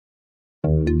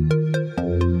Hello,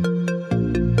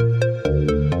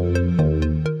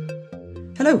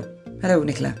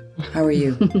 Nicola. How are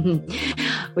you?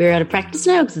 We're out of practice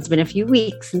now because it's been a few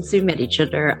weeks since we met each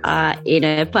other in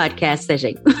a podcast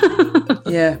setting.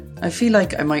 Yeah, I feel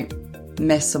like I might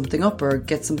mess something up or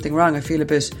get something wrong. I feel a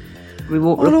bit we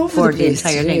won't all over record the place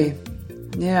entire today.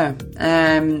 thing. Yeah.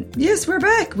 Yes, we're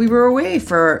back. We were away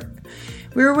for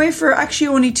actually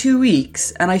only 2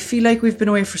 weeks, and I feel like we've been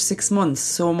away for 6 months.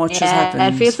 So much has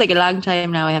happened. It feels like a long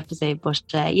time now, I have to say. But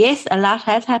yes, a lot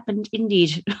has happened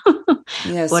indeed.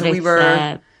 Yeah, so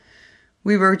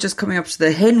we were just coming up to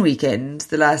the hen weekend,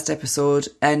 the last episode,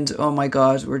 and oh my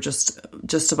God, we're just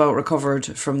about recovered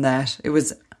from that. It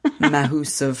was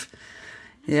massive.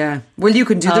 Yeah. Well, you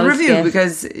can do the review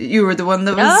because you were the one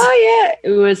that was... Oh,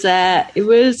 yeah. It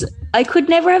was... I could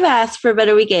never have asked for a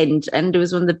better weekend, and it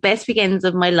was one of the best weekends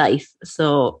of my life.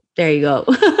 So there you go.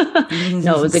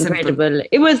 No, it was incredible.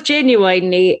 It was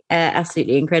genuinely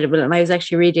absolutely incredible. And I was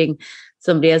actually reading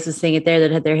somebody else was saying it there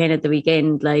that had their hen at the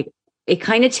weekend. Like, it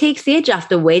kind of takes the edge off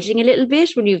the wedding a little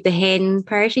bit when you have the hen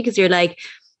party, because you're like,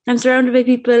 I'm surrounded by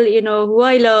people, you know, who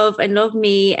I love and love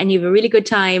me, and you have a really good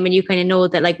time, and you kind of know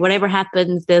that, like, whatever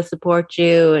happens, they'll support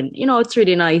you, and, you know, it's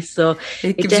really nice. So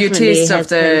it gives you a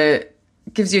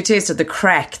taste of the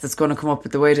crack that's going to come up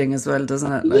at the wedding as well,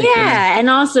 doesn't it? Like, yeah, and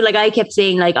also, like, I kept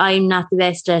saying, like, I'm not the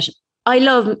best at... I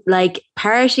love, like,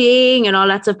 partying and all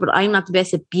that stuff, but I'm not the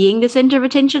best at being the centre of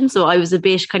attention. So I was a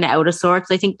bit kind of out of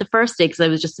sorts, I think, the first day, because I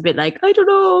was just a bit like, I don't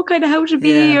know kind of how to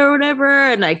be or whatever.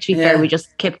 And, like, to be fair, we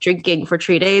just kept drinking for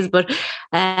 3 days. But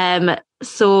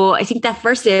so I think that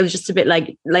first day I was just a bit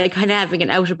like kind of having an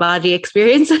out of body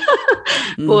experience.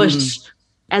 But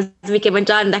as the weekend went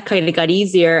on, that kind of got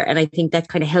easier. And I think that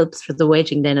kind of helps for the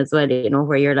wedding then as well, you know,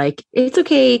 where you're like, it's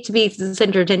okay to be the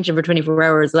centre of attention for 24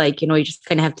 hours. Like, you know, you just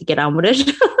kind of have to get on with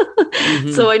it.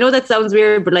 So I know that sounds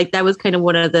weird, but, like, that was kind of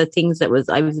one of the things that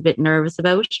I was a bit nervous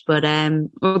about. But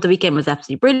the weekend was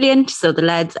absolutely brilliant. So the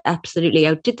lads absolutely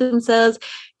outdid themselves.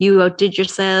 You outdid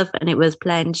yourself, and it was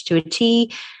planned to a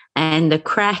T. And the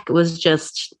crack was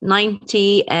just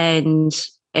 90, and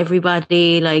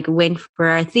everybody, like, went for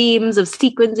our themes of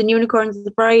sequins and unicorns on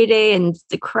the Friday, and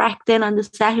the crack then on the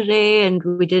Saturday, and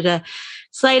we did a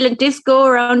silent disco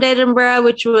around Edinburgh,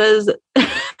 which was the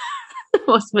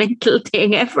most mental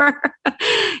thing ever.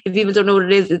 If people don't know what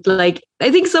it is, it's like, I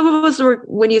think some of us were,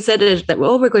 when you said it, that,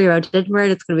 we're going around Edinburgh,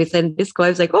 it's going to be a silent disco, I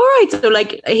was like, all right, so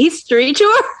like a history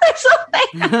tour or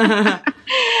something.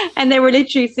 And they were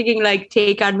literally singing, like,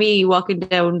 Take On Me, walking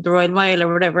down the Royal Mile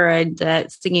or whatever, and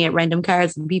singing at random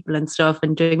cars and people and stuff,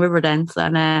 and doing river dance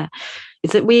on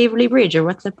is it Waverley Bridge, or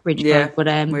what's that bridge called? But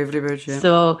Waverley Bridge, yeah.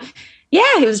 So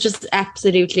yeah, it was just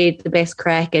absolutely the best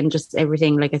crack, and just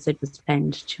everything, like I said, was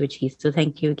planned to a T. So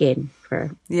thank you again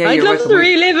for... Yeah, I'd love to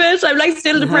relive it. I'm, like,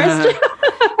 still depressed.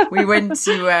 We went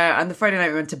to, on the Friday night,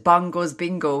 we went to Bongo's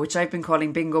Bingo, which I've been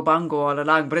calling Bingo Bongo all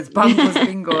along, but it's Bongo's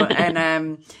Bingo.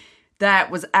 And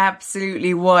that was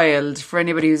absolutely wild for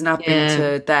anybody who's not been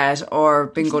to that, or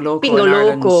Bingo Loco in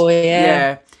Ireland. Loco,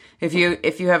 yeah. If you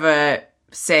have a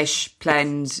sesh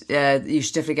planned, you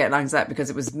should definitely get along to that, because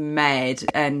it was mad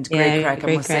and great crack,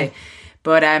 I must say.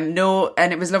 But no,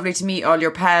 and it was lovely to meet all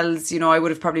your pals. You know, I would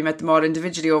have probably met them all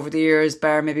individually over the years,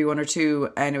 bar maybe one or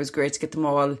two, and it was great to get them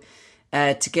all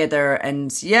together.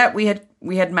 And yeah, we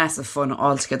had massive fun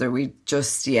all together. We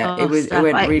just it went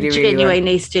really, really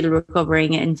genuinely well. Still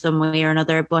recovering in some way or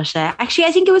another. But actually,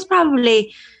 I think it was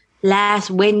probably last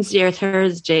Wednesday or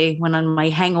Thursday when my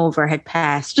hangover had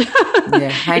passed. Yeah,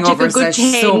 hangover it took a good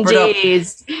 10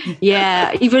 days.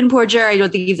 Yeah, even poor Jerry, I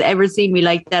don't think he's ever seen me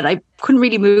like that. I couldn't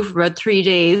really move for about 3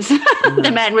 days.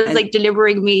 The man was like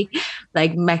delivering me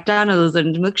like McDonald's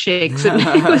and milkshakes, and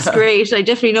it was great. I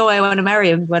definitely know I want to marry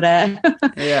him. But and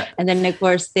then of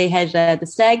course they had the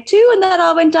stag too, and that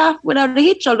all went off without a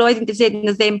hitch. Although I think they stayed in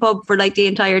the same pub for like the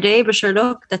entire day. But sure,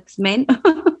 look, that's men.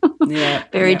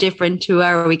 Very different to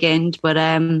our weekend. But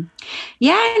in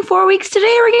 4 weeks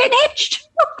today we're getting hitched.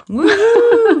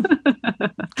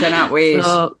 Woohoo! Cannot wait.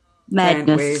 So,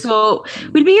 madness. So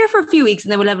we'll be here for a few weeks,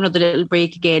 and then we'll have another little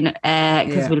break again,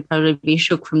 because we'll probably be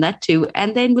shook from that too,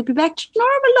 and then we'll be back to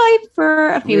normal life for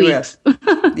a few weeks.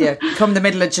 Come the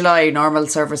middle of July, normal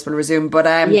service will resume. But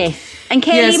and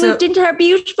Kelly moved into her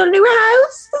beautiful new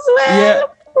house as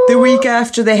well. The week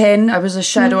after the hen, I was a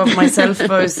shadow of myself.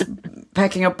 I was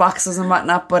packing up boxes and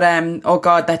whatnot, but oh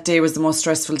God, that day was the most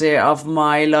stressful day of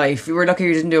my life. We were lucky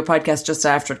we didn't do a podcast just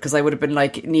after it, because I would have been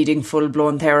like needing full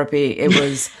blown therapy. It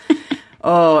was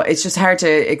oh, it's just hard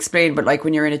to explain. But like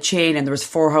when you're in a chain and there was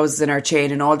 4 houses in our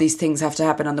chain and all these things have to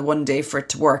happen on the one day for it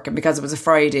to work. And because it was a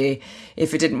Friday,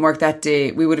 if it didn't work that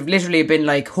day, we would have literally been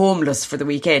like homeless for the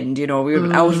weekend. You know, we would have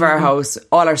been out of our house,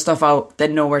 all our stuff out,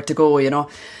 then nowhere to go, you know.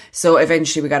 So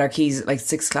eventually we got our keys at like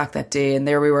 6 o'clock that day. And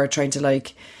there we were trying to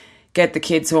like get the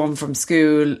kids home from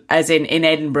school, as in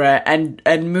Edinburgh, and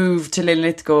move to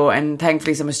Linlithgow. And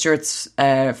thankfully some of Stuart's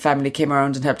family came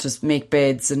around and helped us make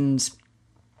beds and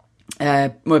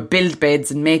build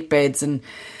beds and make beds and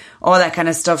all that kind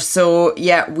of stuff. So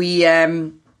yeah, we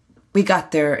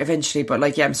got there eventually, but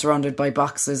like, yeah, I'm surrounded by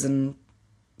boxes and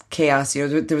chaos. You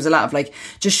know, there was a lot of like,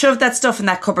 just shove that stuff in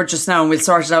that cupboard just now and we'll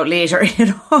sort it out later, you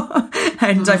know.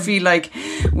 And I feel like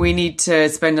we need to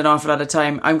spend an awful lot of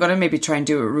time. I'm going to maybe try and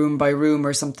do it room by room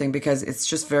or something, because it's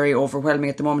just very overwhelming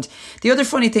at the moment. The other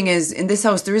funny thing is, in this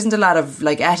house there isn't a lot of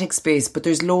like attic space, but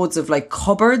there's loads of like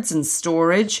cupboards and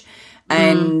storage.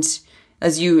 And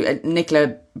as you,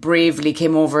 Nicola, bravely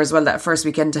came over as well that first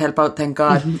weekend to help out, thank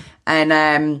God.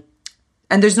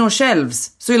 And there's no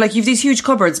shelves. So like you've these huge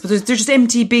cupboards, but they're just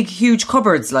empty, big, huge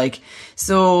cupboards. Like,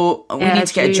 so we need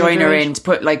to get a joiner in to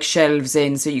put like shelves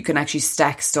in so you can actually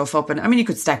stack stuff up. And I mean, you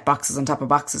could stack boxes on top of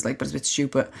boxes, like, but it's a bit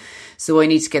stupid. So I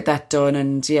need to get that done.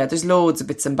 And yeah, there's loads of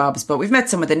bits and bobs, but we've met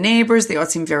some of the neighbours. They all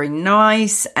seem very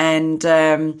nice. And,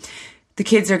 the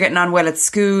kids are getting on well at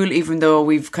school, even though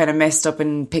we've kind of messed up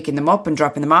in picking them up and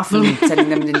dropping them off and sending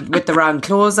them in with the wrong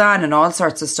clothes on and all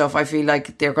sorts of stuff. I feel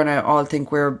like they're going to all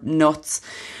think we're nuts.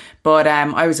 But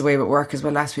I was away with work as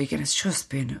well last week and it's just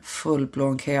been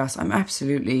full-blown chaos. I'm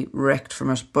absolutely wrecked from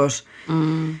it. But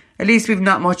at least we've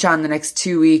not much on the next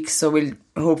 2 weeks, so we'll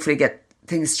hopefully get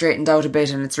things straightened out a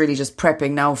bit. And it's really just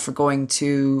prepping now for going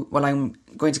to, well, I'm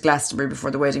going to Glastonbury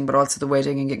before the wedding, but also the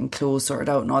wedding and getting clothes sorted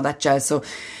out and all that jazz. So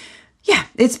yeah,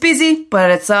 it's busy, but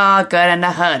it's all good in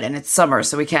the hood and it's summer,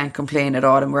 so we can't complain at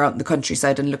all. And we're out in the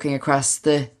countryside and looking across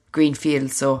the green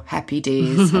fields, so happy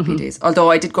days, happy days. Although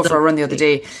I did go for a run the other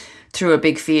day through a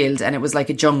big field and it was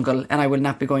like a jungle and I will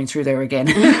not be going through there again.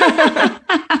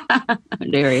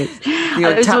 Hilarious.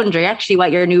 I was wondering actually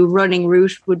what your new running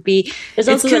route would be. There's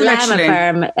also a llama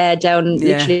farm down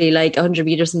literally like 100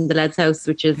 metres from the lad's house,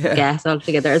 which is gas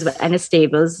altogether as well, and a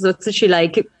stables. So it's actually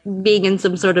like being in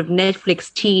some sort of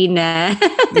Netflix teen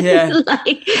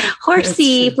like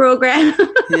horsey program.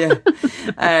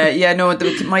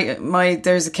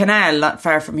 There's a canal not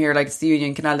far from here, like it's the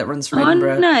Union Canal that runs from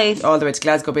Edinburgh all the way to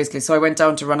Glasgow basically. So I went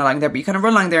down to run along there, but you kind of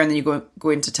run along there and then you go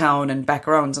into town and back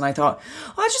around. And I thought,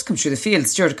 I'll just come through the field.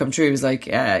 Stuart to come through. He was like,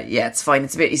 yeah, it's fine.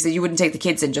 It's a bit, he said, you wouldn't take the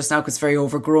kids in just now because it's very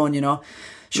overgrown, you know.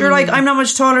 Sure, like, I'm not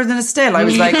much taller than Estelle. I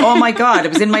was like, oh my God, it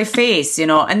was in my face, you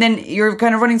know. And then you're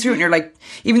kind of running through it and you're like,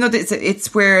 even though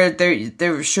it's where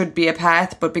there should be a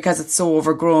path, but because it's so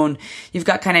overgrown, you've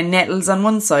got kind of nettles on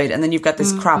one side and then you've got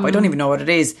this crap, I don't even know what it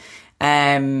is,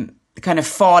 kind of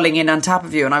falling in on top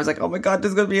of you. And I was like, oh my God,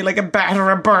 there's going to be like a bat or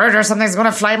a bird or something's going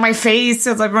to fly in my face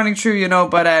as I'm running through, you know.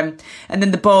 But and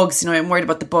then the bugs, you know, I'm worried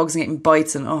about the bugs and getting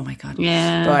bites and oh my God.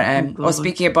 Yeah. But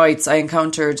speaking of bites, I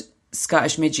encountered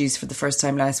Scottish midges for the first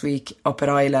time last week up at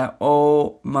Isla.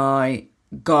 Oh my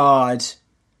God.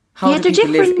 How they're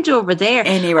different over there.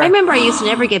 Anywhere. I remember I used to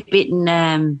never get bitten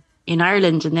in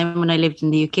Ireland, and then when I lived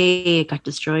in the UK it got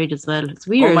destroyed as well. It's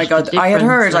weird. Oh my God, I had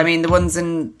heard, I mean, the ones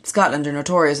in Scotland are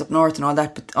notorious up north and all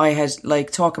that, but I had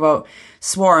like talk about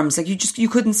swarms, like you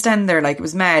couldn't stand there, like it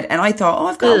was mad. And I thought,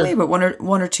 I've got away with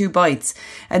one or two bites.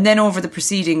 And then over the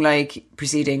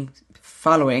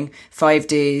following 5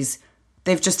 days,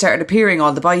 they've just started appearing,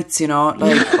 all the bites, you know,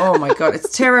 like, oh my God,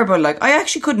 it's terrible. Like, I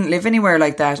actually couldn't live anywhere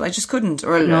like that. I just couldn't.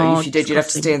 Or if you did, you'd have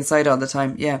to stay inside all the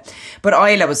time. Yeah. But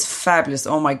Isla was fabulous.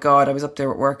 Oh my God, I was up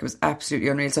there at work. It was absolutely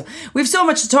unreal. So we've so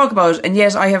much to talk about, and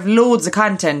yet I have loads of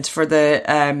content for the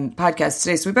podcast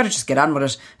today. So we better just get on with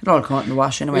it. It'll all come out in the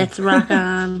wash anyway. Let's rock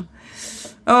on.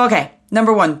 Okay,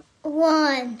 number one.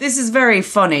 This is very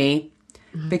funny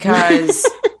because...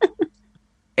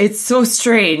 It's so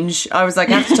strange. I was like,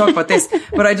 I have to talk about this,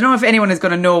 but I don't know if anyone is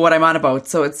going to know what I'm on about.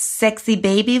 So it's sexy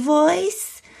baby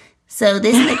voice. So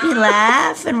this make me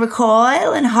laugh and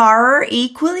recoil and horror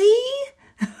equally.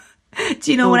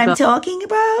 Do you know what I'm talking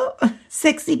about?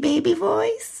 Sexy baby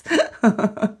voice.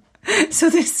 So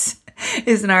this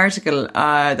is an article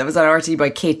that was on RT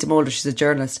by Kate DeMolder. She's a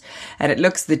journalist, and it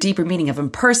looks at the deeper meaning of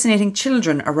impersonating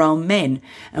children around men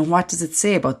and what does it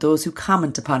say about those who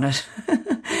comment upon it.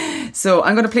 So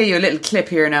I'm going to play you a little clip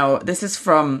here now. This is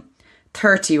from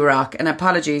 30 Rock, and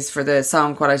apologies for the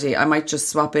sound quality. I might just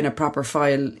swap in a proper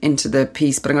file into the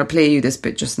piece, but I'm going to play you this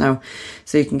bit just now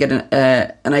so you can get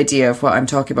an idea of what I'm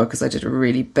talking about, because I did a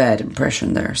really bad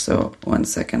impression there. So 1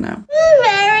 second now.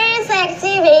 Very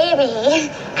sexy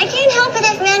baby. I can't help it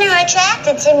if men are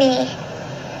attracted to me.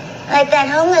 Like that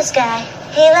homeless guy.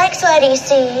 He likes what he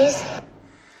sees.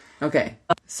 Okay.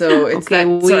 So it's that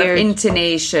weird sort of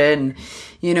intonation,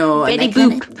 you know. Betty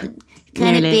Boop.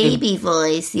 Kind of baby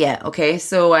voice. Yeah, okay.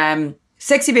 So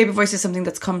sexy baby voice is something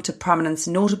that's come to prominence,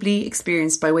 notably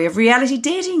experienced by way of reality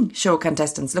dating show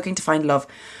contestants looking to find love,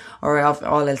 or if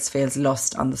all else fails,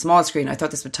 lust on the small screen. I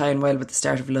thought this would tie in well with the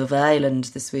start of Love Island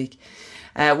this week.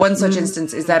 One such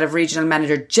instance is that of regional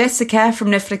manager Jessica from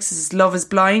Netflix's Love is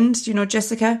Blind. Do you know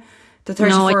Jessica? The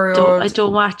 34-year-old. No, I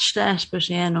don't watch that, but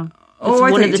yeah, no. It's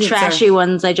one of the trashy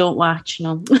ones I don't watch,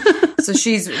 no. So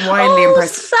she's wildly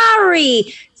impressed.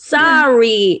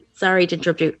 Sorry to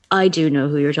interrupt you. I do know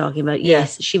who you're talking about.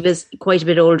 Yes, she was quite a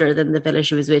bit older than the fella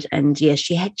she was with, and yes,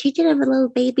 she did have a little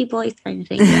baby voice kind of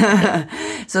thing.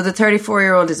 So the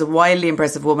 34-year-old is a wildly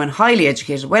impressive woman, highly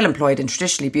educated, well employed, and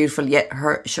traditionally beautiful. Yet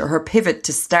her pivot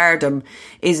to stardom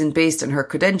isn't based on her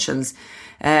credentials.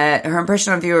 Her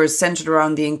impression on viewers centred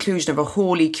around the inclusion of a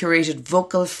wholly curated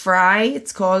vocal fry,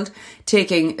 it's called,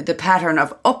 taking the pattern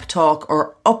of uptalk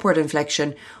or upward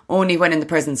inflection only when in the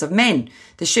presence of men.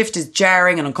 The shift is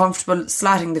jarring and uncomfortable,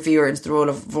 slotting the viewer into the role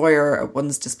of voyeur at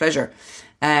one's displeasure.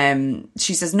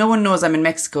 She says, no one knows I'm in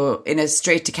Mexico in a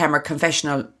straight-to-camera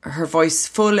confessional, her voice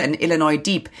full and Illinois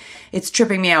deep. It's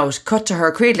tripping me out. Cut to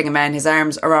her cradling a man, his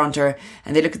arms around her,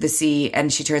 and they look at the sea,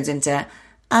 and she turns into,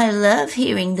 I love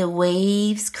hearing the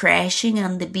waves crashing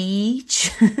on the beach.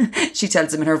 She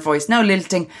tells him in her voice, now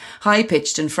lilting,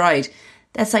 high-pitched and fried.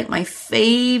 That's like my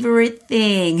favourite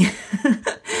thing.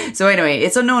 So anyway,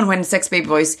 it's unknown when sex baby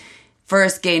voice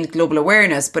first gained global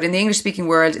awareness, but in the English-speaking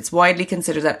world, it's widely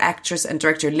considered that actress and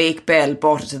director Lake Bell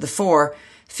brought it to the fore.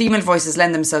 Female voices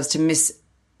lend themselves to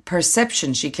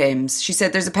misperception, she claims. She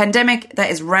said there's a pandemic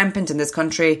that is rampant in this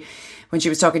country when she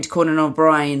was talking to Conan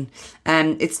O'Brien.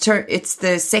 It's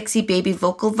the sexy baby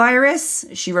vocal virus,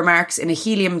 she remarks in a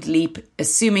heliumed leap,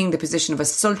 assuming the position of a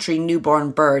sultry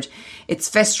newborn bird. It's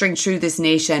festering through this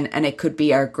nation and it could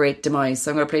be our great demise.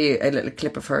 So I'm going to play you a little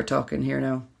clip of her talking here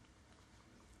now.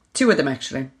 Two of them,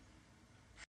 actually.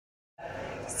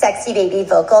 Sexy baby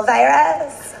vocal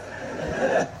virus.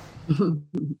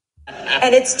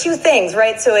 And it's two things,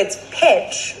 right? So it's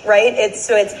pitch, right? It's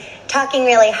talking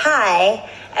really high,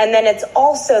 and then it's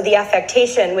also the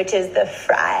affectation, which is the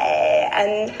fry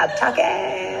and up talking.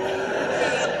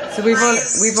 So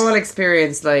we've all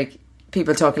experienced like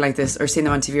people talking like this or seen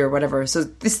them on TV or whatever. So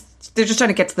they're just trying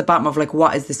to get to the bottom of like,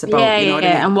 what is this about? Yeah, you know what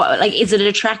I mean? And what, like, is it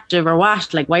attractive or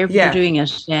what? Like, why are people doing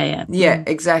it? Yeah,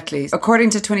 exactly.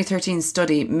 According to a 2013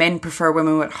 study, men prefer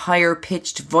women with higher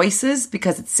pitched voices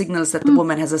because it signals that the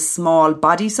woman has a small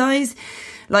body size.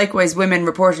 Likewise, women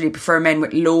reportedly prefer men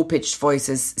with low-pitched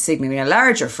voices, signalling a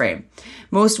larger frame.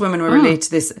 Most women will relate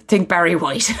to this. Think Barry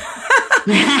White.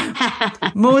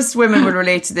 Most women will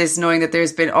relate to this, knowing that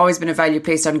there's always been a value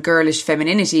placed on girlish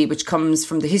femininity, which comes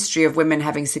from the history of women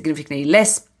having significantly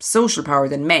less social power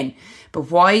than men. But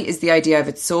why is the idea of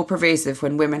it so pervasive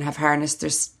when women have harnessed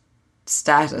their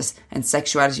status and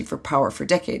sexuality for power for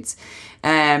decades?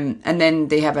 And then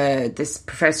they have this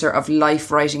professor of life,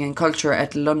 writing and culture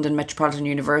at London Metropolitan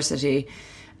University,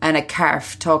 Anna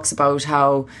Karf, talks about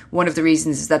how one of the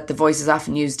reasons is that the voice is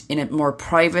often used in a more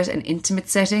private and intimate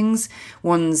settings,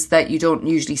 ones that you don't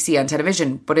usually see on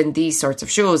television. But in these sorts of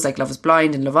shows like Love is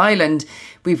Blind and Love Island,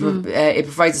 it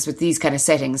provides us with these kind of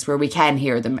settings where we can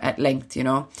hear them at length, you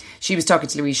know. She was talking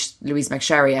to Louise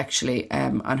McSharry, actually,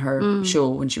 on her show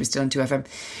when she was still on 2FM.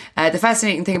 The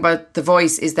fascinating thing about the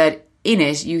voice is that in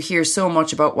it, you hear so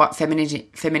much about what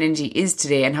femininity is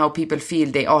today and how people feel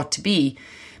they ought to be.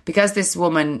 Because this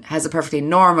woman has a perfectly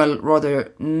normal,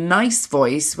 rather nice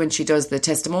voice when she does the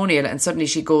testimonial, and suddenly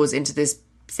she goes into this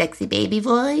sexy baby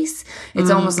voice,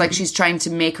 it's almost like she's trying to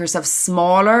make herself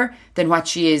smaller than what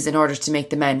she is in order to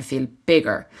make the men feel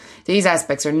bigger. These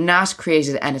aspects are not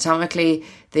created anatomically.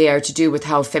 They are to do with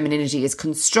how femininity is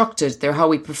constructed. They're how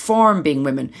we perform being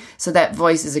women. So that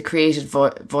voice is a created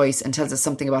voice and tells us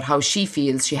something about how she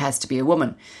feels she has to be a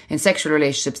woman. In sexual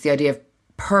relationships, the idea of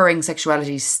purring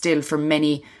sexuality still for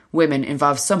many women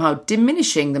involves somehow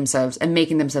diminishing themselves and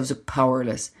making themselves look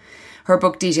powerless. Her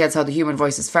book details how the human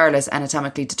voice is far less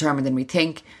anatomically determined than we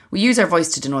think. We use our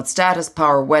voice to denote status,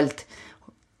 power, wealth,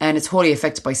 and it's wholly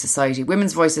affected by society.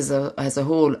 Women's voices as a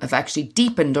whole have actually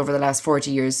deepened over the last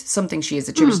 40 years, something she has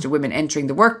attributed to women entering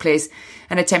the workplace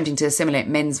and attempting to assimilate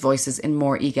men's voices in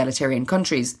more egalitarian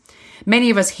countries. Many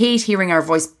of us hate hearing our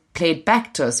voice played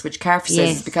back to us, which Karf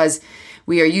says is because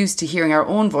we are used to hearing our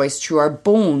own voice through our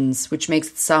bones, which makes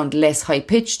it sound less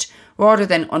high-pitched rather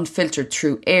than unfiltered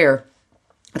through air.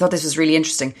 I thought this was really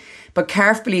interesting. But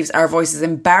Carf believes our voices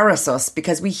embarrass us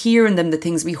because we hear in them the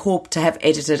things we hope to have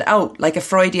edited out. Like a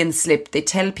Freudian slip, they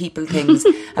tell people things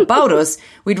about us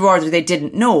we'd rather they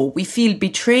didn't know. We feel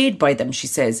betrayed by them, she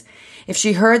says. If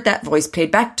she heard that voice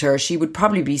played back to her, she would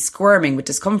probably be squirming with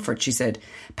discomfort, she said.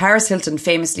 Paris Hilton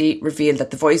famously revealed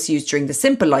that the voice used during The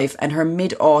Simple Life and her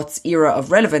mid-aughts era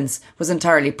of relevance was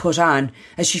entirely put on,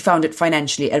 as she found it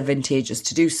financially advantageous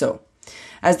to do so.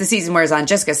 As the season wears on,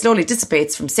 Jessica slowly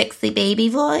dissipates from sexy baby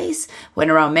voice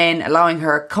when around men, allowing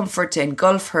her comfort to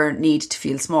engulf her need to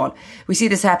feel small. We see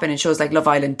this happen in shows like Love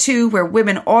Island 2, where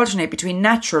women alternate between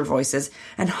natural voices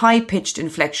and high-pitched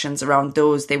inflections around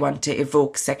those they want to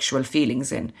evoke sexual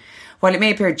feelings in. While it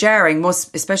may appear jarring,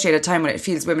 most especially at a time when it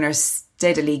feels women are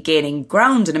steadily gaining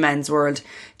ground in a man's world,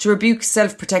 to rebuke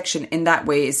self-protection in that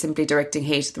way is simply directing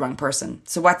hate at the wrong person.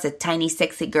 So what's a tiny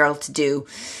sexy girl to do?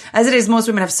 As it is, most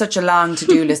women have such a long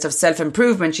to-do list of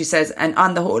self-improvement, she says, and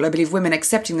on the whole, I believe women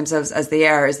accepting themselves as they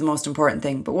are is the most important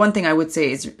thing. But one thing I would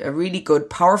say is a really good,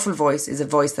 powerful voice is a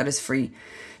voice that is free,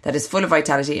 that is full of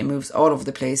vitality and moves all over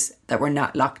the place, that we're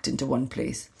not locked into one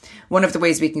place. One of the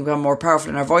ways we can become more powerful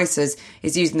in our voices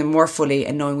is using them more fully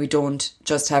and knowing we don't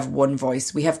just have one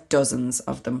voice, we have dozens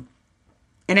of them.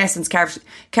 In essence,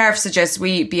 Carf suggests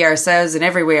we be ourselves in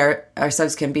every way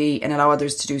ourselves can be and allow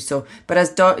others to do so. But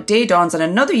as day dawns on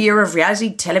another year of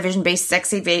reality television-based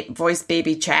sexy voice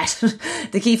baby chat,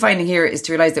 the key finding here is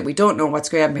to realise that we don't know what's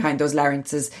going on behind those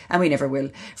larynxes, and we never will.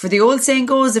 For the old saying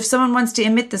goes, if someone wants to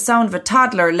emit the sound of a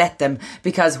toddler, let them.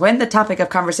 Because when the topic of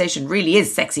conversation really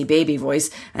is sexy baby voice,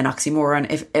 an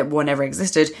oxymoron if one ever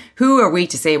existed, who are we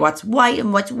to say what's right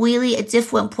and what's really a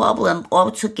different problem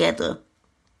altogether?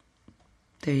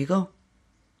 There you go.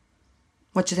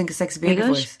 What do you think of sexy baby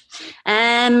voice?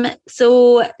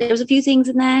 So there's a few things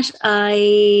in that.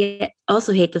 I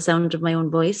also hate the sound of my own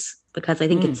voice because I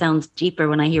think it sounds deeper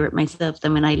when I hear it myself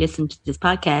than when I listen to this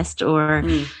podcast or,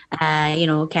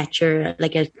 capture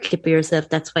like a clip of yourself.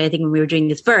 That's why I think when we were doing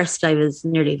this first, I was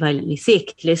nearly violently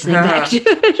sick listening back to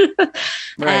it.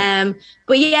 Right.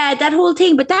 But yeah, that whole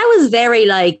thing. But that was very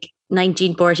like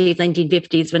 1940s,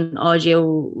 1950s when audio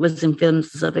was in films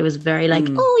and stuff. It was very like,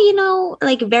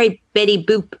 like a very Betty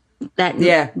Boop, that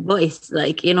voice,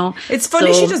 like, It's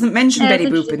funny she doesn't mention Betty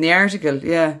Boop in the article.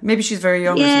 Yeah, maybe she's very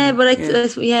young. Yeah, but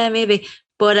maybe.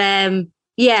 But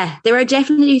there are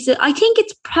definitely, I think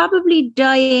it's probably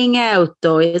dying out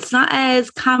though. It's not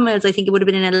as common as I think it would have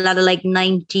been in a lot of like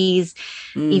 90s,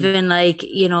 even like,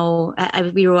 we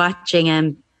were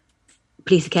watching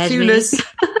Police Academy.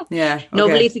 Yeah. Okay. No,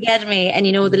 Police Academy. And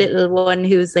the little one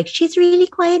who's like, she's really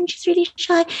quiet and she's really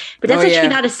shy. But that's actually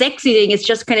not a sexy thing. It's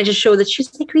just kind of to show that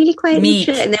she's like really quiet and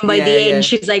shy. And then by the end,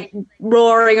 she's like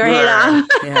roaring her head off.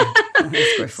 Yeah. That's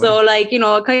quite funny. So like,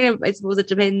 kind of, I suppose it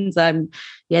depends on,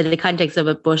 the context of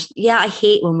it. But yeah, I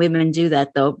hate when women do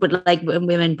that though. But like when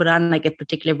women put on like a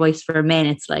particular voice for men,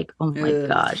 it's like, oh my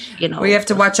gosh, Well, you have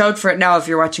to watch out for it now. If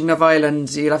you're watching Love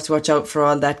Island, you'll have to watch out for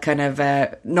all that kind of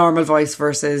normal voice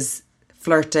versus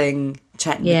flirting,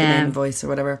 chatting with the men voice or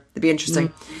whatever. It'd be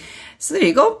interesting. So there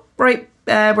you go. Right.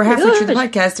 We're halfway through the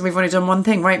podcast and we've only done one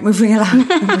thing. Right. Moving along.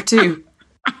 Number 2.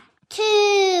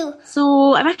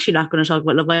 So I'm actually not going to talk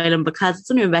about Love Island because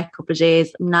it's only been back a couple of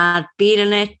days. I'm not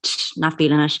feeling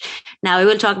it. Now I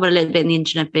will talk about it a little bit in the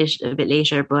internet a bit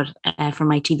later, but for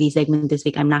my TV segment this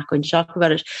week, I'm not going to talk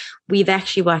about it. We've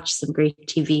actually watched some great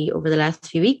TV over the last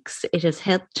few weeks. It has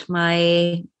helped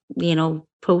my,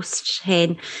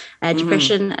 post-hen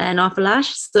depression an awful lot.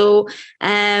 So,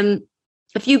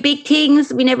 a few big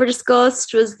things we never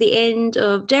discussed was the end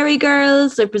of Derry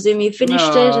Girls. I presume you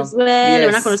finished it as well. Yes.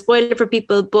 We're not going to spoil it for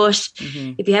people, but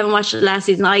if you haven't watched it last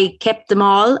season, I kept them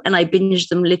all and I binged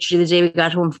them literally the day we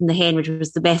got home from the hen, which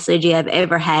was the best idea I've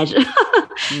ever had.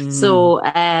 So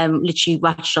literally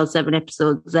watched all 7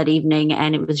 episodes that evening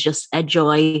and it was just a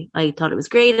joy. I thought it was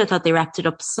great. I thought they wrapped it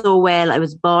up so well. I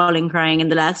was bawling, crying in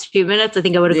the last few minutes. I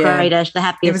think I would have cried at the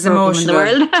happiest program in the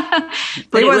world.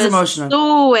 But it was emotional.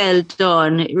 So well done.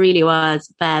 It really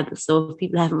was fab. So if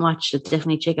people haven't watched it,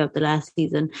 definitely check out the last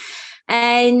season.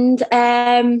 And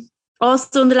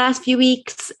also in the last few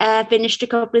weeks, finished a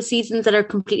couple of seasons that are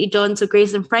completely done. So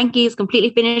Grace and Frankie is completely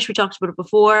finished. We talked about it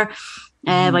before.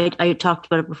 I talked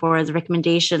about it before as a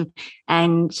recommendation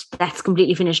and that's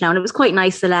completely finished now. And it was quite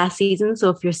nice the last season. So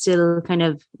if you're still kind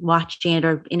of watching it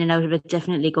or in and out of it,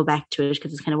 definitely go back to it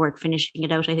because it's kind of worth finishing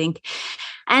it out, I think.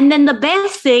 And then the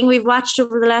best thing we've watched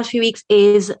over the last few weeks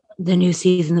is the new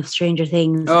season of Stranger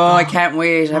Things. Oh, I can't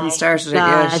wait. I haven't started it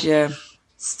yet. Yeah.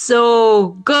 So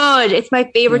good. It's my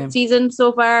favorite season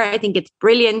so far. I think it's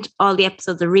brilliant. All the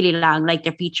episodes are really long, like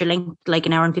they're feature length, like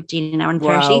an hour and 15, an hour and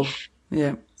 30. Wow.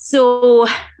 Yeah. So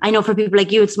I know for people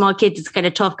like you with small kids, it's kind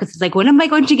of tough because it's like, when am I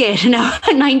going to get an hour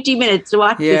 90 minutes to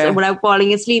watch this without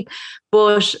falling asleep?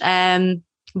 But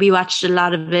we watched a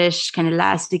lot of it kind of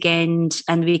last weekend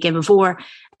and the weekend before.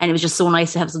 And it was just so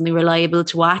nice to have something reliable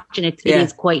to watch. And it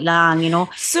is quite long, you know.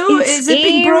 So is it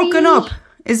being broken up?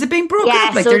 Is it being broken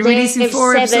up? Like, so they're releasing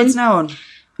 4 episodes now?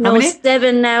 No,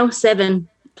 7 now. 7.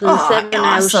 So 7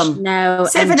 awesome. out now.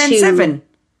 7 and 7?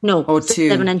 No, 2.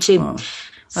 7 and 2. Oh.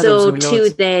 So 2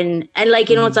 then, and like,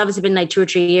 you know, it's obviously been like 2 or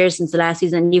 3 years since the last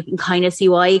season, and you can kind of see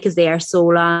why, because they are so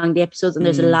long, the episodes, and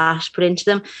there's a lot put into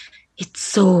them. It's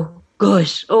so good.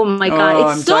 Oh my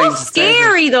God. It's so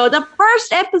scary though. The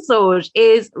first episode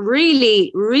is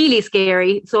really, really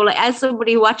scary. So like, as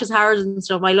somebody who watches horror and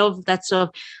stuff, I love that stuff.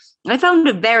 I found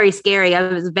it very scary.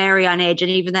 I was very on edge. And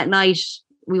even that night,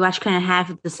 we watched kind of half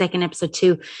of the second episode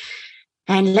too.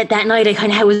 And that night, I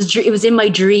kind of it was in my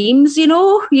dreams, you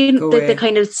know, the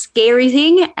kind of scary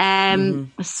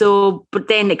thing. So, but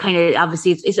then it kind of,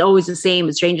 obviously, it's always the same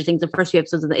with Stranger Things. The first few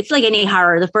episodes, it's like any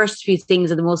horror. The first few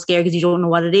things are the most scary because you don't know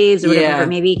what it is or whatever it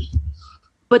may be.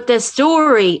 But the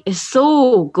story is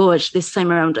so good this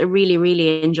time around. I really,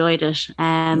 really enjoyed it.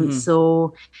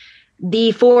 So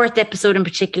the 4th episode in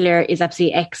particular is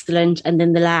absolutely excellent. And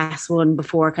then the last one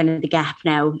before kind of the gap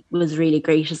now was really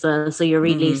great as well. So you're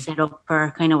really set up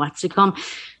for kind of what's to come.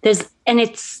 And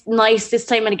it's nice this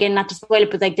time, and again, not to spoil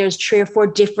it, but like there's 3 or 4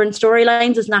 different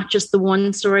storylines. It's not just the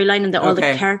one storyline, and all the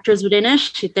characters within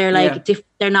it. They're like,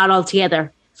 they're not all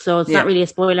together. So it's not really a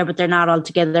spoiler, but they're not all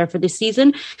together for this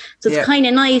season. So it's kind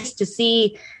of nice to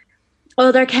see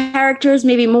other characters,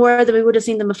 maybe more than we would have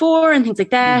seen them before and things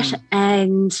like that.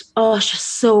 And it's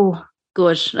just so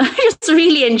good. I just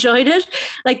really enjoyed it,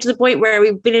 like to the point where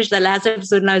we finished that last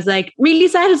episode and I was like really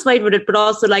satisfied with it, but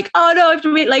also like, oh no, I have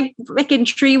to wait like freaking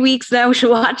 3 weeks now to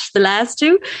watch the last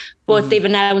 2. But they've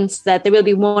announced that there will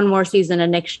be one more season,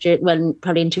 and next year, well,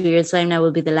 probably in 2 years' time now,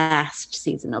 will be the last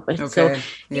season of it. So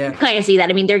you can kind of see that.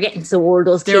 I mean, they're getting so old;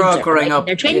 those kids all growing up.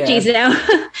 They're 20s now.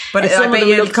 But I bet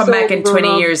you'll come back in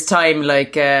 20 years' time,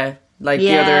 like the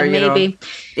other, you know,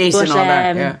 Ace and all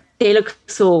that. Yeah. They look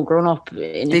so grown up.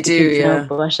 They do,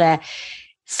 But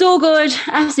so good,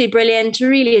 absolutely brilliant.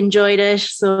 Really enjoyed it.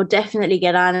 So definitely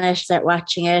get on it, start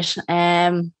watching it.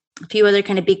 A few other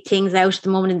kind of big things out at the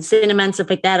moment in the cinema and stuff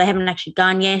like that. I haven't actually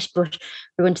gone yet, but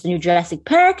we're going to the new Jurassic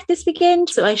Park this weekend.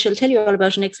 So I shall tell you all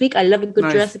about it next week. I love a good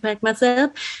Jurassic Park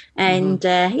myself. And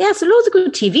so loads of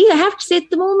good TV, I have to say, at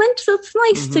the moment. So it's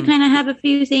nice to kind of have a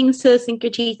few things to sink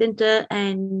your teeth into.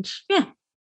 And so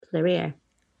there we are.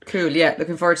 Cool, yeah.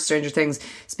 Looking forward to Stranger Things.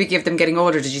 Speaking of them getting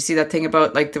older, did you see that thing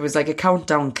about, like, there was like a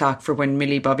countdown clock for when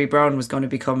Millie Bobby Brown was going to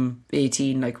become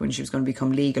 18, like when she was going to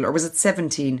become legal, or was it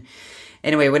 17?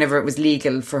 Anyway, whenever it was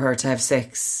legal for her to have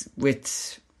sex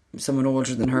with someone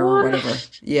older than her or whatever.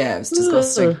 Yeah, it was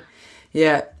disgusting.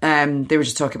 Yeah, they were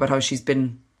just talking about how she's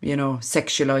been, you know,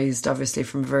 sexualized, obviously,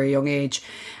 from a very young age.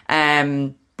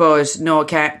 But no,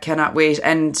 cannot wait.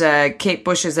 And Kate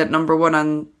Bush is at number 1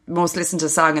 on most listened to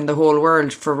song in the whole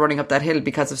world for Running Up That Hill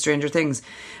because of Stranger Things.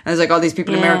 And there's like all these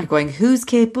people in America going, who's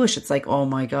Kate Bush? It's like, oh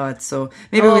my God. So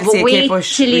maybe we'll see a Kate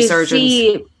Bush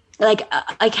resurgence. Like,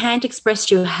 I can't express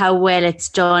to you how well it's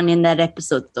done in that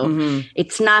episode, though.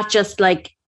 It's not just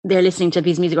like they're listening to a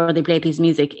piece of music or they play a piece of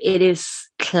music. It is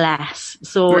class.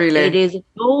 So it is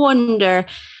no wonder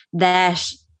that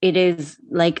it is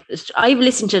like, I've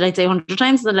listened to it, I'd say 100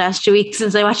 times in the last 2 weeks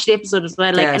since I watched the episode as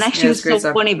well. Like, and actually it was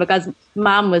so funny because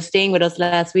Mom was staying with us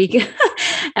last week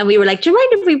and we were like, do you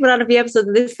mind if we put on a few episodes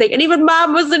of this thing? And even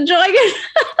Mom was enjoying it.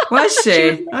 Was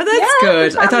she? Oh, that's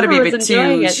good. I thought it'd be a bit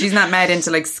too. She's not mad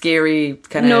into like scary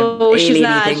kind of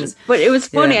alien things. But it was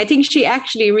funny. I think she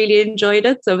actually really enjoyed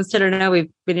it. So I was telling her now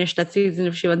we've finished that season.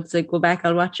 If she wants to go back,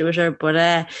 I'll watch it with her. But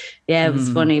it was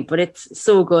funny. But it's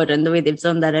so good, and the way they've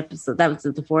done that episode. That was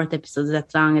the 4th episode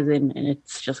that song is in, and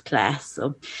it's just class.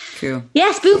 So cool.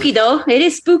 Yeah, spooky though. It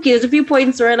is spooky. There's a few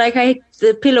points where like I had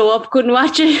the pillow up, couldn't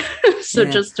watch it. So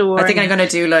just to warn. I think I'm going to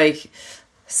do like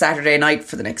Saturday night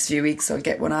for the next few weeks. So I'll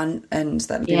get one on, and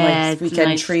that'll be my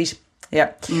weekend treat.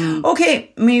 Yeah.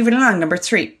 Okay, moving along. Number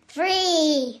 3.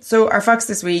 So our fox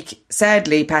this week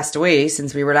sadly passed away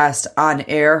since we were last on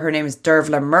air. Her name is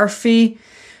Dervla Murphy.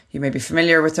 You may be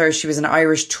familiar with her. She was an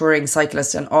Irish touring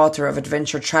cyclist and author of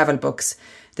adventure travel books,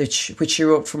 which she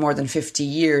wrote for more than 50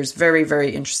 years. Very,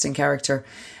 very interesting character.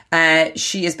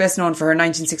 She is best known for her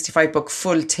 1965 book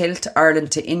Full Tilt,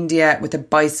 Ireland to India with a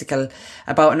Bicycle,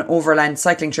 about an overland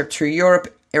cycling trip through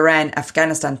Europe. Iran,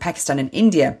 Afghanistan, Pakistan and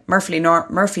India. Murphy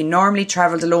normally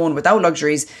travelled alone without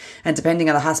luxuries and depending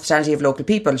on the hospitality of local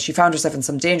people. She found herself in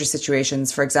some dangerous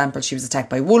situations. For example, she was attacked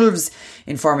by wolves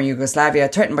in former Yugoslavia,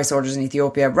 threatened by soldiers in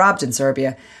Ethiopia, robbed in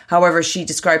Serbia. However, she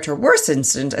described her worst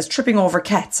incident as tripping over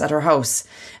cats at her house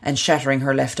and shattering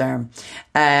her left arm.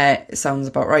 Sounds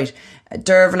about right.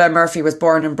 Dervla Murphy was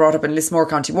born and brought up in Lismore,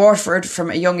 County Waterford.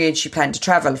 From a young age, she planned to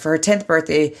travel. For her 10th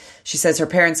birthday, she says her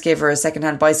parents gave her a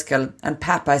second-hand bicycle and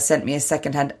Papa sent me a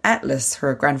second-hand Atlas,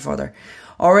 her grandfather.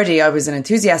 Already, I was an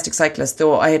enthusiastic cyclist,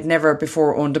 though I had never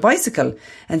before owned a bicycle.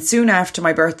 And soon after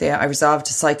my birthday, I resolved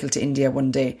to cycle to India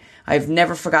one day. I've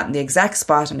never forgotten the exact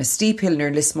spot on a steep hill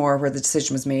near Lismore where the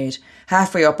decision was made.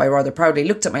 Halfway up, I rather proudly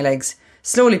looked at my legs,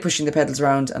 slowly pushing the pedals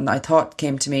around, and I thought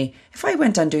came to me, if I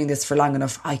went on doing this for long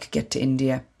enough, I could get to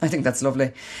India. I think that's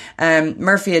lovely.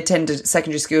 Murphy attended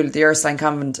secondary school at the Ursuline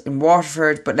Convent in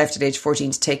Waterford, but left at age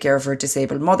 14 to take care of her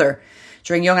disabled mother.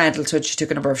 During young adulthood, she took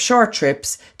a number of short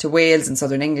trips to Wales and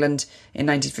southern England in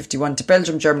 1951, to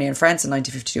Belgium, Germany and France in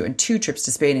 1952, and 2 trips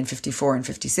to Spain in 54 and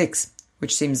 56,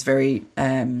 which seems very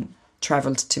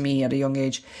travelled to me at a young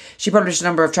age. She published a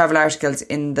number of travel articles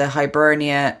in the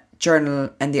Hibernia Journal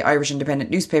and the Irish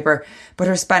Independent newspaper, but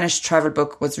her Spanish travel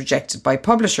book was rejected by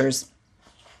publishers.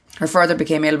 Her father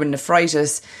became ill with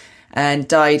nephritis and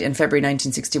died in February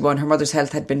 1961. Her mother's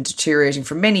health had been deteriorating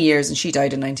for many years and she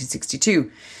died in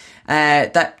 1962.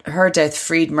 That her death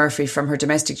freed Murphy from her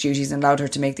domestic duties and allowed her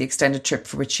to make the extended trip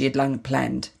for which she had long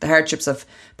planned. The hardships of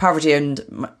poverty and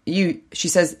she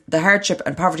says, the hardship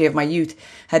and poverty of my youth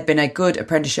had been a good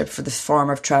apprenticeship for this form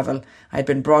of travel. I had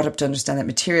been brought up to understand that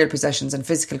material possessions and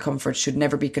physical comfort should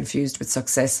never be confused with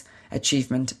success,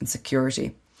 achievement and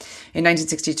security. In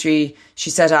 1963, she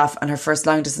set off on her first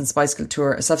long-distance bicycle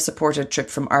tour, a self-supported trip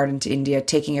from Ireland to India,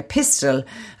 taking a pistol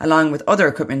along with other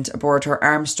equipment aboard her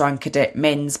Armstrong Cadet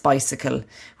men's bicycle,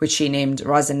 which she named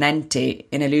Rosinante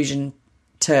in allusion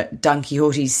to Don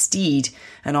Quixote's steed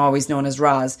and always known as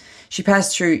Roz. She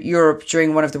passed through Europe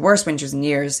during one of the worst winters in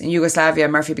years. In Yugoslavia,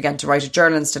 Murphy began to write a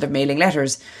journal instead of mailing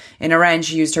letters. In Iran,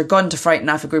 she used her gun to frighten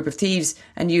off a group of thieves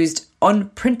and used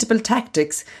unprintable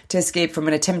tactics to escape from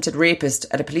an attempted rapist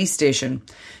at a police station.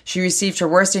 She received her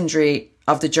worst injury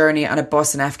of the journey on a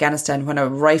bus in Afghanistan when a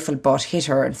rifle butt hit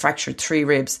her and fractured 3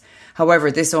 ribs.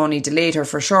 However, this only delayed her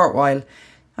for a short while.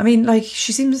 I mean,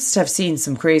 she seems to have seen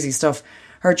some crazy stuff.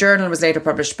 Her journal was later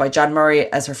published by John Murray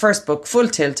as her first book, Full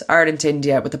Tilt, Ireland to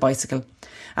India with a Bicycle.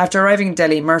 After arriving in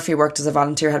Delhi, Murphy worked as a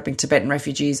volunteer helping Tibetan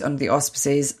refugees under the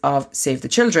auspices of Save the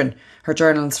Children. Her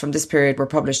journals from this period were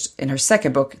published in her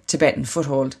second book, Tibetan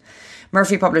Foothold.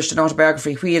 Murphy published an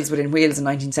autobiography, Wheels Within Wheels, in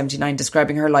 1979,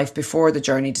 describing her life before the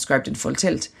journey described in Full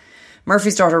Tilt.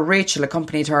 Murphy's daughter Rachel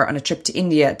accompanied her on a trip to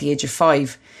India at the age of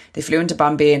 5. They flew into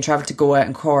Bombay and travelled to Goa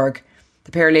and Korg.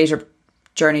 The pair later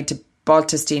journeyed to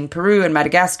Baltistan, Peru and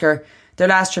Madagascar. Their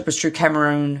last trip was through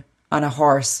Cameroon on a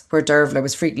horse, where Dervla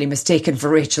was frequently mistaken for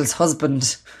Rachel's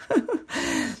husband.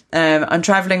 On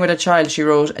travelling with a child, she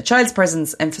wrote, a child's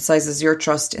presence emphasises your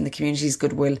trust in the community's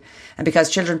goodwill, and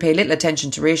because children pay little attention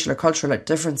to racial or cultural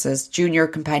differences, junior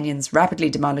companions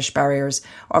rapidly demolish barriers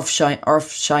of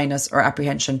shyness or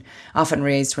apprehension, often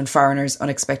raised when foreigners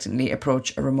unexpectedly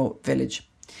approach a remote village.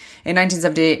 In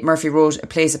 1978, Murphy wrote A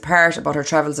Place Apart about her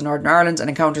travels in Northern Ireland and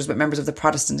encounters with members of the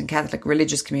Protestant and Catholic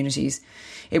religious communities.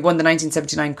 It won the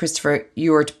 1979 Christopher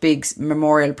Ewart Biggs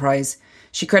Memorial Prize.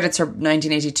 She credits her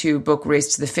 1982 book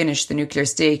Race to the Finish, The Nuclear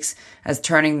Stakes, as a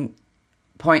turning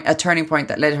point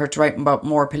that led her to write about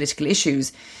more political issues.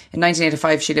 In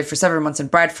 1985, she lived for several months in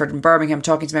Bradford and Birmingham,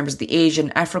 talking to members of the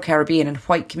Asian, Afro-Caribbean and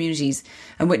white communities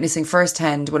and witnessing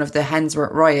firsthand one of the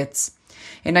Handsworth riots.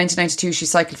 In 1992, she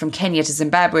cycled from Kenya to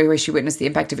Zimbabwe, where she witnessed the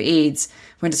impact of AIDS.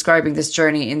 When describing this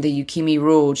journey in the Ukimi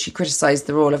Road, she criticised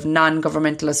the role of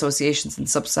non-governmental associations in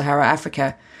sub-Sahara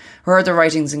Africa. Her other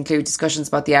writings include discussions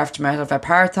about the aftermath of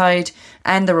apartheid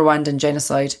and the Rwandan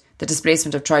genocide, the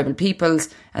displacement of tribal peoples,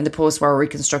 and the post-war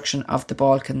reconstruction of the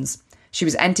Balkans. She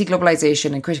was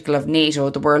anti-globalisation and critical of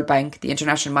NATO, the World Bank, the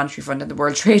International Monetary Fund and the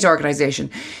World Trade Organisation.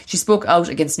 She spoke out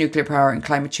against nuclear power and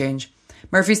climate change.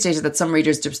 Murphy stated that some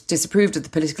readers disapproved of the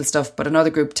political stuff, but another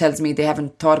group tells me they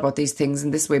haven't thought about these things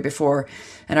in this way before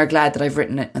and are glad that I've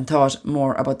written it and thought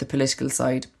more about the political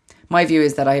side. My view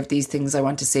is that I have these things I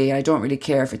want to say and I don't really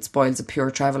care if it spoils a pure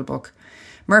travel book.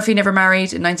 Murphy never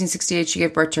married. In 1968, she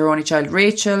gave birth to her only child,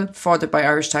 Rachel, fathered by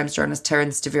Irish Times journalist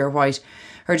Terence DeVere White.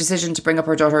 Her decision to bring up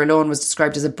her daughter alone was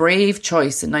described as a brave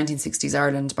choice in 1960s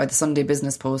Ireland by the Sunday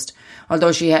Business Post,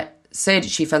 although she said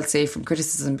she felt safe from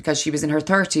criticism because she was in her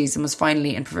 30s and was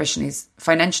financially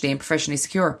and professionally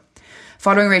secure.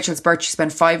 Following Rachel's birth, she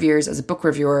spent 5 years as a book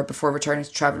reviewer before returning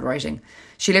to travel writing.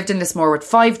 She lived in Lismore with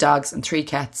 5 dogs and 3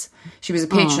 cats. She was a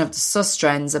patron of the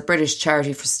Sustrans, a British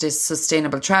charity for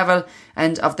sustainable travel,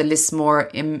 and of the Lismore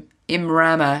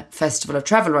Imrama Festival of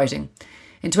Travel Writing.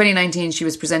 In 2019, she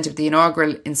was presented with the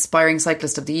inaugural Inspiring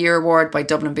Cyclist of the Year award by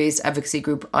Dublin-based advocacy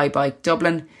group iBike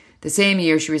Dublin. The same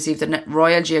year, she received the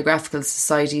Royal Geographical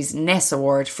Society's Ness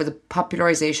Award for the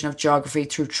popularisation of geography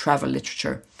through travel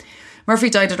literature.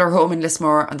 Murphy died at her home in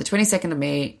Lismore on the 22nd of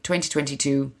May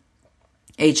 2022,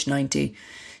 aged 90.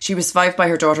 She was survived by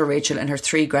her daughter Rachel and her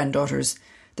 3 granddaughters.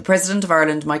 The President of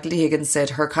Ireland, Michael D. Higgins,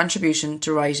 said her contribution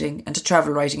to writing, and to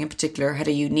travel writing in particular, had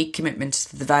a unique commitment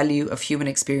to the value of human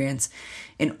experience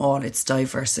in all its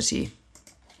diversity.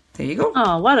 There you go.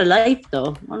 Oh, what a life,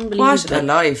 though. Unbelievable. What a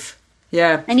life.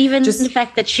 Yeah. And even the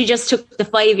fact that she just took the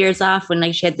 5 years off when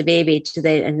like she had the baby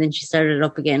and then she started it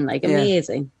up again, like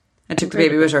amazing. And took the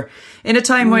baby with her. In a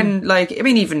time when, like, I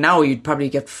mean, even now you'd probably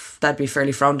that'd be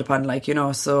fairly frowned upon, like, you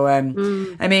know, so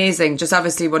amazing. Just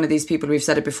obviously one of these people, we've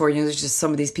said it before, you know, there's just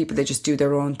some of these people, they just do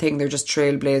their own thing. They're just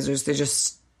trailblazers. They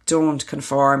just don't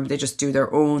conform. They just do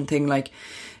their own thing. Like,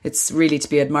 it's really to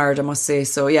be admired, I must say.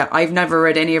 So, yeah, I've never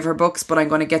read any of her books, but I'm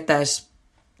going to get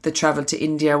the travel to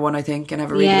India one, I think, and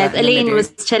have a read. Yeah, Elaine was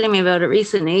telling me about it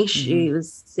recently. She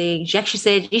was saying, she actually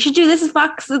said, you should do this as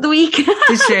Fox of the Week.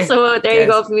 Did she? So there you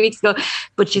go, a few weeks ago.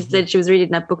 But she said she was reading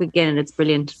that book again and it's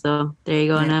brilliant. So there you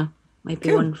go now. Might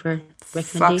be one for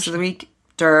recommendation. Fox of the Week,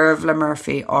 Dervla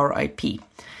Murphy, R.I.P.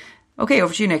 Okay,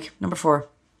 over to you, Nick. Number 4.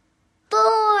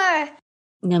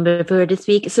 Number 4 this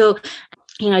week. So,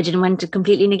 you know, I didn't want to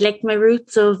completely neglect my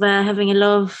roots of having a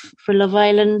love for Love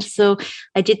Island. So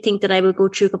I did think that I would go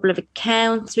through a couple of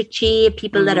accounts with you,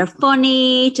 people that are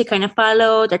funny to kind of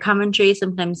follow their commentary.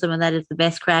 Sometimes some of that is the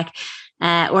best crack.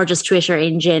 Or just Twitter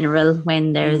in general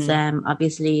when there's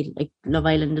obviously like Love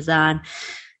Island is on.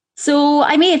 So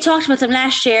I may have talked about them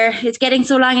last year. It's getting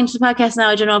so long into the podcast now.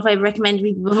 I don't know if I've recommended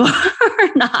people before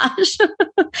or not.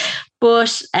 But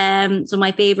so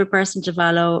my favourite person to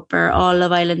follow for all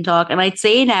Love Island talk, and I'd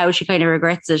say now she kind of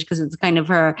regrets it because it's kind of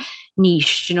her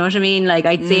niche. You know what I mean? Like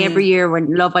I'd say every year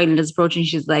when Love Island is approaching,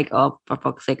 she's like, "Oh, for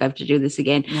fuck's sake, I have to do this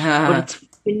again." But it's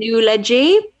Fionnuala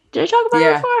G. Did I talk about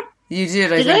her before? You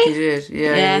did, I think you did.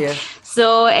 Yeah.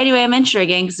 So anyway, I mentioned her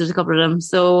again because there's a couple of them.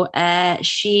 So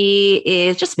she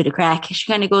is just a bit of crack. She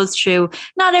kind of goes through,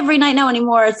 not every night now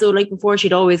anymore. So like before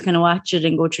she'd always kind of watch it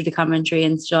and go through the commentary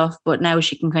and stuff. But now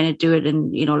she can kind of do it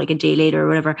in, you know, like a day later or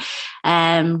whatever.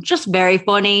 Just very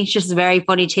funny. She's just very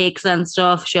funny takes on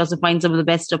stuff. She also finds some of the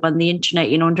best stuff on the internet,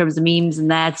 you know, in terms of memes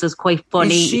and that. So it's quite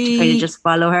funny to kind of just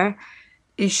follow her.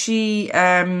 Is she,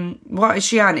 what is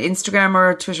she on, Instagram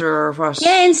or Twitter or what?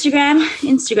 Yeah,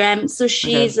 Instagram. So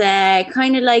she's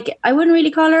kind of like, I wouldn't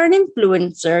really call her an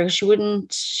influencer.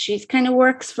 She kind of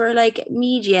works for like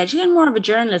media. She's more of a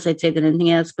journalist, I'd say, than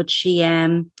anything else. But she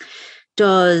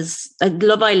does a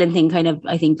Love Island thing kind of,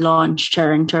 I think, launched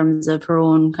her in terms of her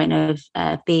own kind of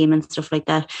fame and stuff like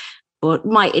that. But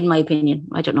in my opinion,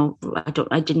 I don't know.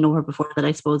 I didn't know her before that,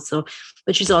 I suppose. So,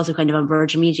 but she's also kind of on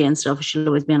Virgin Media and stuff. She'll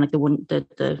always be on like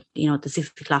the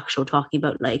 6 o'clock show talking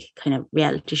about like kind of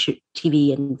reality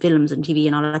TV and films and TV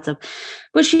and all that stuff.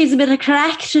 But she's a bit of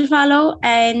crack to follow.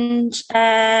 And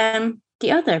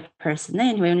the other person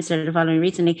then who I only started following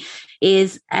recently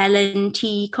is Alan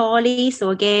T. Cawley.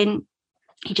 So again,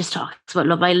 he just talks about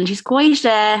Love Island. He's quite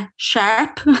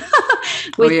sharp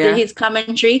with his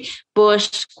commentary,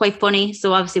 but quite funny.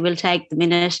 So obviously we'll tag them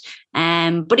in it.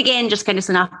 But again, just kind of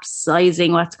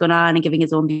synopsizing what's going on and giving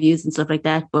his own views and stuff like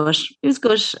that. But it was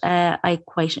good. I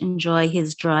quite enjoy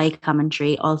his dry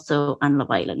commentary also on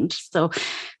Love Island. So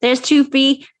there's 2 for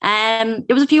me. There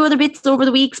was a few other bits over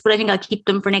the weeks, but I think I'll keep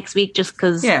them for next week just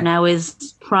because now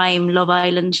is prime Love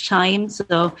Island time.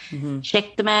 So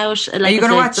check them out. Like, are you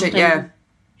going to watch it? Yeah.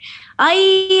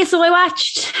 I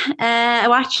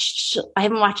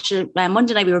haven't watched it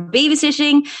Monday night. We were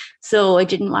babysitting, so I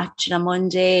didn't watch it on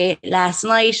Monday last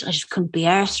night. I just couldn't be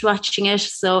arsed watching it.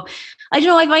 So I don't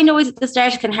know. I find always at the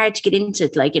start it's kind of hard to get into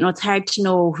it. Like, you know, it's hard to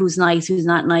know who's nice, who's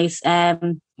not nice.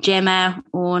 Gemma,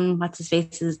 Owen, what's his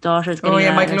face's daughter.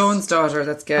 Michael Owen's daughter.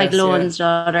 That's good. Michael Owen's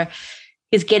daughter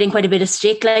is getting quite a bit of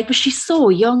stick, like, but she's so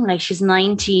young, like she's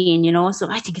 19, you know, so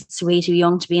I think it's way too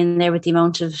young to be in there with the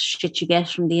amount of shit you get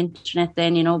from the internet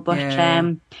then, you know, but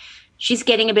she's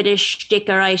getting a bit of shtick,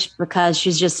 all right, because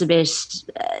she's just a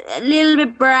little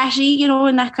bit bratty, you know,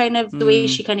 in that kind of the way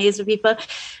she kind of is with people.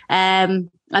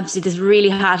 obviously this really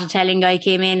hot Italian guy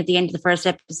came in at the end of the first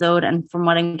episode, and from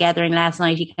what I'm gathering last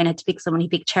night, he kind of had to pick someone. He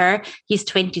picked her. He's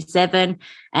 27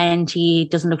 and he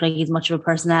doesn't look like he's much of a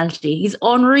personality. He's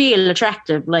unreal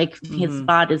attractive. Like his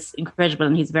bod is incredible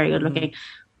and he's very good looking,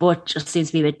 but just seems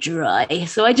to be a bit dry.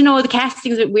 So I don't know, the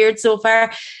casting's a bit weird so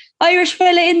far. Irish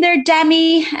fella in there,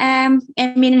 Dami.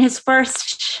 I mean, in his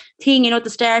first thing, at the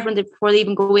start, before they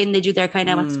even go in, they do their kind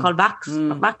of what's called Vox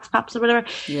Pops or whatever.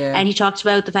 Yeah. And he talked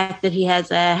about the fact that he has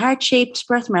a heart-shaped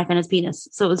birthmark on his penis.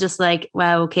 So it was just like,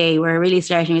 wow, okay, we're really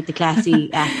starting with the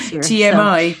classy acts here.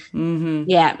 TMI. So,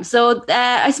 yeah. So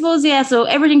I suppose, so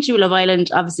everything to do with Love Island,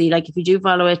 obviously, like if you do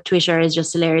follow it, Twitter is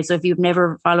just hilarious. So if you've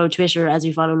never followed Twitter as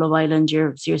you follow Love Island,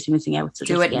 you're seriously missing out. So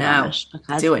do it now.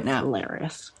 Do it now.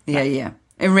 Hilarious. Yeah.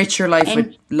 Enrich your life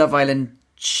with Love Island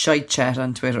shite chat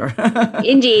on Twitter.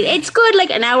 Indeed. It's good, like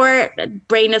an hour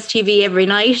brainless TV every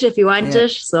night if you want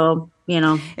it. So,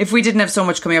 If we didn't have so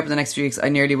much coming up in the next few weeks, I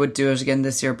nearly would do it again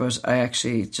this year, but I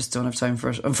actually just don't have time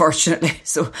for it, unfortunately.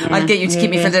 So I'll get you to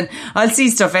keep me filled in. I'll see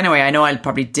stuff anyway. I know I'll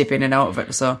probably dip in and out of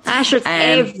it. So it's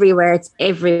everywhere. It's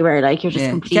everywhere. Like you're just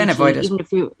completely, can't avoid it.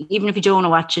 Even if you don't want to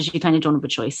watch it, you kind of don't have a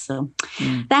choice. So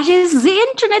that is the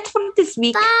internet for this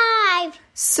week. 5.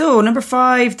 So number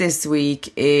 5 this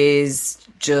week is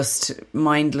just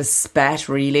mindless spat,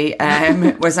 really.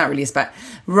 Well, it's not really a spat.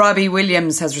 Robbie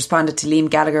Williams has responded to Liam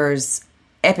Gallagher's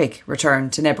epic return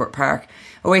to Knebworth Park.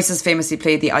 Oasis famously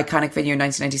played the iconic venue in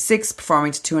 1996,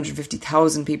 performing to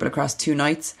 250,000 people across 2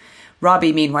 nights.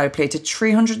 Robbie, meanwhile, played to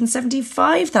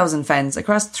 375,000 fans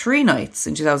across 3 nights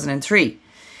in 2003.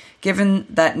 Given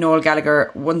that Noel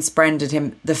Gallagher once branded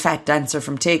him the fat dancer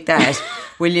from Take That,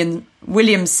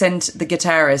 Williams sent the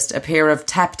guitarist a pair of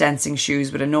tap dancing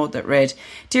shoes with a note that read,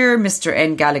 "Dear Mr.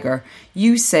 N. Gallagher,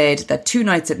 you said that 2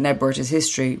 nights at Knebworth is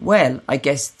history. Well, I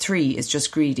guess 3 is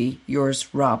just greedy. Yours,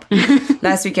 Rob."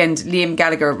 Last weekend, Liam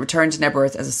Gallagher returned to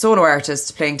Knebworth as a solo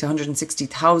artist, playing to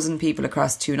 160,000 people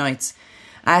across 2 nights.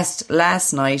 Asked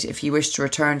last night if he wished to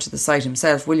return to the site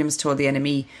himself, Williams told the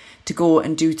NME to go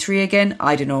and do 3 again.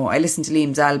 I don't know. I listened to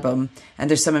Liam's album and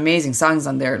there's some amazing songs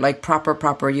on there, like proper,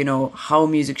 how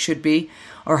music should be,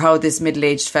 or how this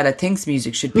middle-aged fella thinks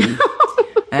music should be.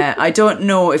 I don't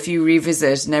know if you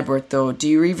revisit Knebworth though. Do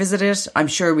you revisit it? I'm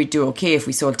sure we'd do okay if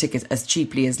we sold tickets as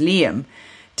cheaply as Liam.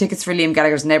 Tickets for Liam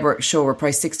Gallagher's Knebworth show were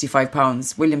priced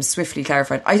 £65. Williams swiftly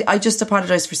clarified, I just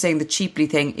apologise for saying the cheaply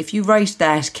thing. If you write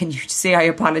that, can you say I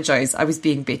apologise? I was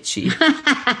being bitchy.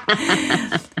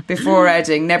 Before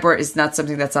adding, Knebworth is not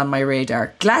something that's on my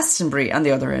radar. Glastonbury, on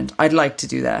the other end, I'd like to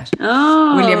do that.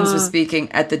 Oh. Williams was speaking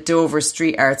at the Dover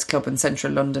Street Arts Club in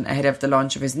central London ahead of the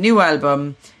launch of his new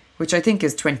album, which I think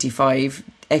is 25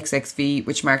 XXV,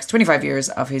 which marks 25 years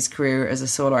of his career as a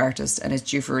solo artist and is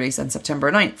due for release on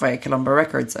September 9th via Columba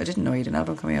Records. I didn't know he had an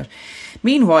album coming out.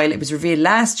 Meanwhile, it was revealed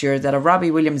last year that a Robbie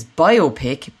Williams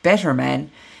biopic, Better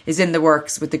Man, is in the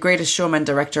works with the Greatest Showman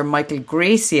director Michael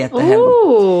Gracie at the helm.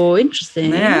 Oh,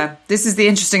 interesting. Yeah, this is the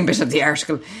interesting bit of the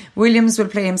article. Williams will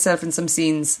play himself in some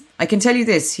scenes. I can tell you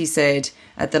this, he said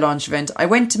at the launch event. I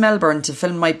went to Melbourne to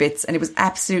film my bits and it was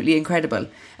absolutely incredible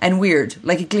and weird,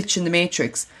 like a glitch in the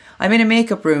Matrix. I'm in a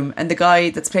makeup room and the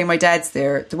guy that's playing my dad's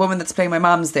there, the woman that's playing my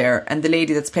mom's there, and the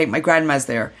lady that's playing my grandma's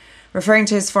there. Referring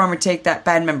to his former Take That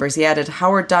band members, he added,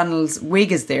 Howard Donald's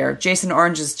wig is there, Jason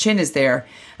Orange's chin is there,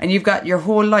 and you've got your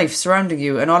whole life surrounding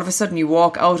you, and all of a sudden you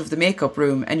walk out of the makeup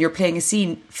room and you're playing a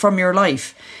scene from your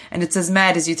life, and it's as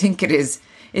mad as you think it is.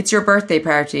 It's your birthday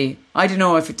party. I don't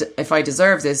know if I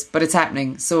deserve this, but it's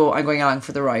happening, so I'm going along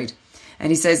for the ride. And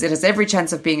he says it has every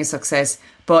chance of being a success,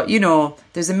 but, you know,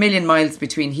 there's a million miles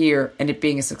between here and it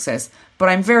being a success. But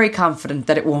I'm very confident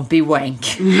that it won't be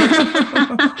wank.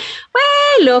 Well,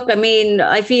 look, I mean,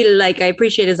 I feel like I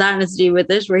appreciate his honesty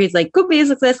with it, where he's like, could be a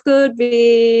success, could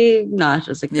be not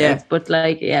a success. Yeah. But,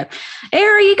 like, yeah.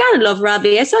 Era, you gotta love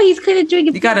Robbie. I saw he's kind of doing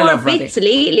a bit more bits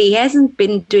lately. He hasn't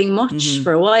been doing much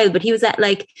for a while, but he was at,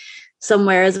 like,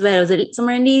 somewhere as well. Was it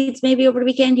somewhere in Leeds maybe over the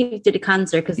weekend? He did a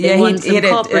concert because they won some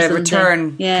cup or something. A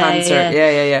return concert.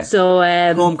 Yeah. So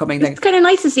homecoming thing. It's kind of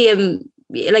nice to see him.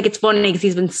 Like, it's funny because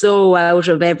he's been so out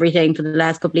of everything for the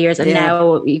last couple of years, and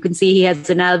now you can see he has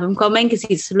an album coming because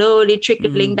he's slowly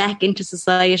trickling back into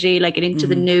society, like, and into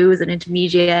the news and into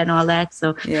media and all that.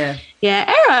 So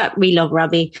era, we love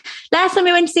Robbie. Last time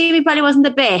we went to see him, he probably wasn't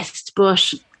the best,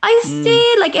 but I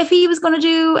still like if he was going to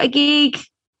do a gig,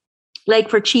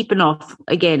 like, for cheap enough,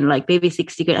 again, like maybe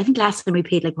 60 quid. I think last time we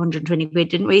paid like 120 quid,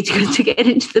 didn't we, to get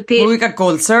into the pit? Well, we got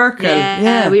Gold Circle.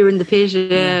 Yeah, we were in the pit.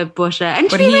 But and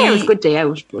to be fair, it was a good day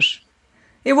out. But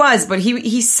it was, but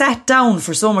he sat down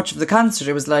for so much of the concert.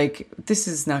 It was like, this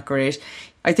is not great.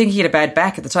 I think he had a bad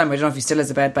back at the time. I don't know if he still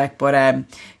has a bad back, but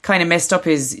kind of messed up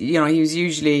his, he was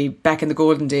usually, back in the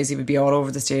golden days, he would be all over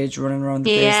the stage, running around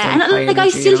the place. Yeah, and I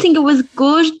still think it was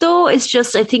good, though. It's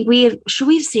just, I think we've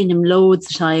seen him loads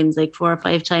of times, like 4 or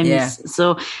 5 times. Yeah.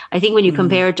 So I think when you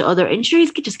compare it to other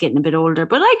injuries, he's just getting a bit older.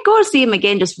 But I'd go see him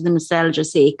again just for the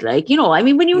nostalgia's sake. Like, I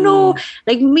mean, when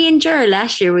like me and Ger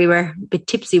last year, we were a bit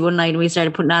tipsy one night and we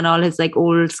started putting on all his like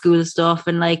old school stuff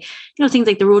and like, things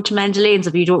like the Road to Mandalay and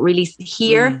stuff you don't really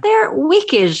hear. They're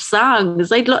wicked songs.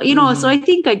 So I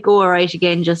think I'd go all right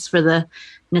again just for the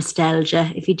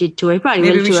nostalgia. If he did tour, he probably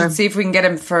maybe will we tour. Should see if we can get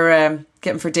him for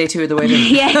day 2 of the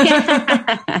wedding.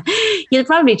 Yeah. He'll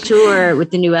probably tour with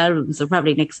the new album, so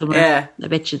probably next summer. Yeah. I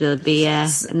bet you there'll be an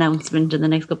announcement in the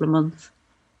next couple of months.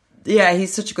 Yeah,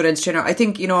 he's such a good entertainer. I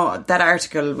think, that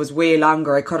article was way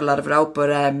longer. I cut a lot of it out, but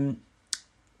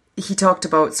he talked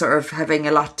about sort of having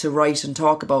a lot to write and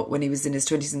talk about when he was in his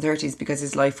 20s and 30s because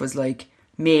his life was like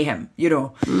mayhem,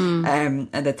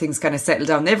 and that things kind of settle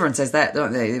down. Everyone says that,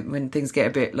 don't they? When things get a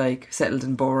bit like settled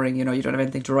and boring, you don't have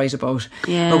anything to write about.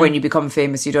 Yeah. Or when you become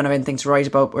famous, you don't have anything to write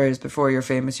about, whereas before you're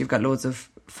famous, you've got loads of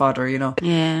fodder,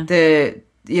 Yeah. The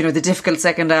difficult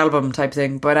second album type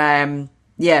thing. But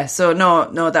yeah, so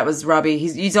no, that was Robbie.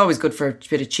 He's always good for a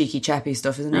bit of cheeky chappy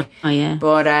stuff, isn't he? Oh yeah.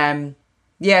 But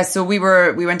yeah, so we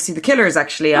went to see the Killers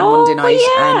actually on Monday night.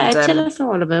 Yeah, and tell us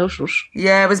all about it.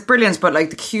 Yeah, it was brilliant, but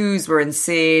like the queues were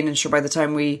insane, and sure by the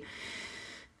time we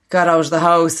got out of the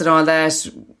house and all that,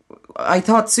 I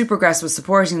thought Supergrass was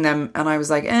supporting them, and I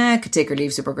was like, could take or leave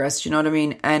Supergrass, do you know what I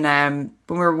mean? And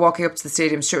when we were walking up to the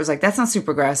stadium, Stuart was like, that's not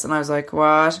Supergrass, and I was like,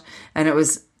 what? And it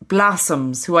was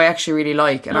Blossoms, who I actually really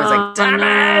like, and I was like,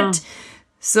 damn it!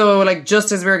 So, like,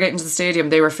 just as we were getting to the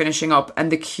stadium, they were finishing up,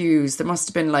 and the queues, there must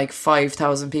have been like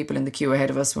 5,000 people in the queue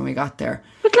ahead of us when we got there.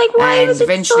 But like, why was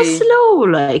it so slow?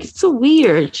 Like, it's so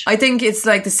weird. I think it's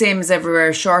like the same as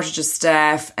everywhere, shortage of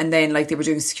staff, and then like they were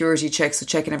doing security checks, so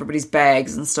checking everybody's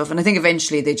bags and stuff. And I think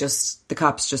eventually the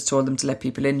cops just told them to let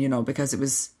people in, because it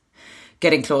was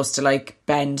getting close to like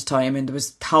band time, and there was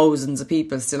thousands of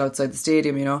people still outside the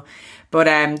stadium, But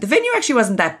the venue actually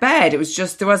wasn't that bad. It was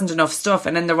just there wasn't enough stuff,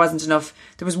 and then there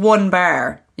was one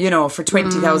bar, for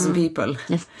 20,000 people.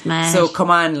 That's mad. So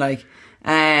come on, like,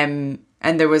 and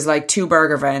there was like 2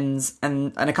 burger vans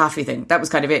and a coffee thing. That was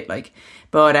kind of it, like.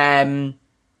 But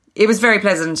it was very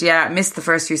pleasant. Yeah, I missed the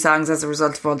first few songs as a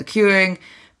result of all the queuing.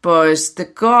 But the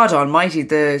God Almighty,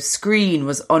 the screen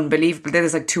was unbelievable.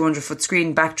 There's like 200-foot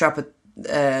screen backdrop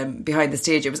behind the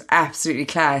stage. It was absolutely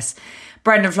class.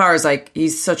 Brandon Flowers, like,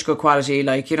 he's such good quality.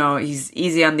 Like, he's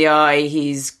easy on the eye.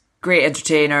 He's great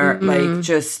entertainer,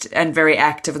 and very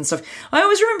active and stuff. I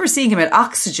always remember seeing him at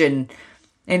Oxygen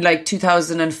in like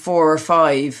 2004 or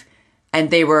 5, and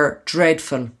they were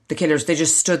dreadful. The Killers, they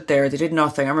just stood there. They did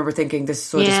nothing. I remember thinking, this is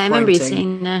so disappointing. Yeah, I remember you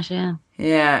saying that, yeah.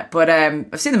 Yeah, but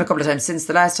I've seen them a couple of times since.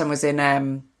 The last time was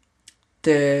in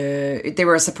they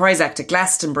were a surprise act at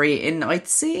Glastonbury in, I'd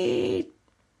say,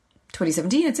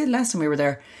 2017. I'd say the last time we were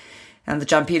there. On the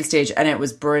John Peel stage, and it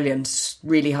was brilliant,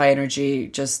 really high energy,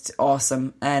 just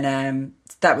awesome. And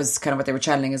that was kind of what they were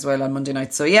channeling as well on Monday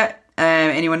night. So yeah,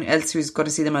 anyone else who's going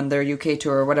to see them on their UK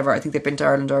tour or whatever, I think they've been to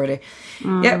Ireland already.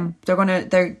 Yeah,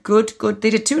 they're good.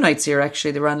 They did 2 nights here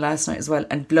actually. They were on last night as well,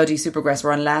 and bloody Supergrass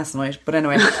were on last night. But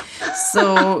anyway,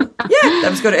 so yeah, that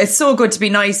was good. It's so good to be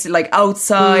nice, like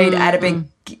outside at a big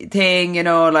thing,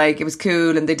 like it was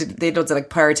cool, and they did loads of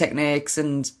like pyrotechnics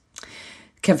and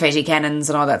confetti cannons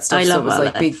and all that stuff. I love so it was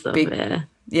like big, stuff, big,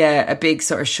 yeah, a big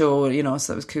sort of show,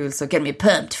 so it was cool. So getting me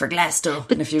pumped for Glasgow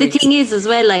in a few weeks. The thing is as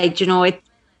well, like,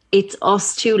 it's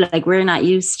us too, like we're not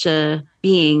used to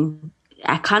being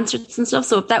at concerts and stuff.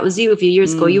 So if that was you a few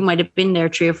years ago, you might have been there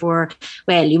 3 or 4.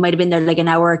 Well, you might have been there like an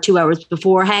hour or 2 hours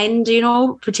beforehand,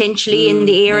 potentially in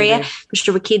the area. Maybe. But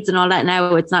sure, with kids and all that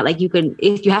now, it's not like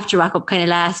if you have to rock up kind of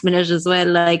last minute as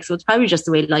well. Like, so it's probably just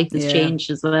the way life has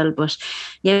changed as well. But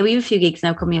yeah, we have a few gigs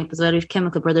now coming up as well. We have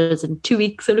Chemical Brothers in 2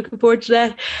 weeks, so looking forward to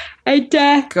that. And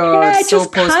God, so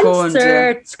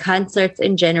just concerts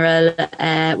in general.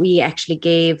 We actually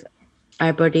gave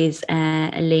our buddies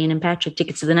Elaine and Patrick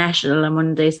tickets to the National on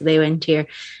Monday, so they went here,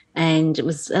 and it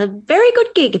was a very good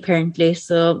gig apparently.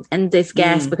 So, and this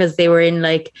gas because they were in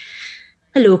like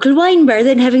a local wine bar,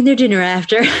 then having their dinner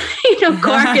after.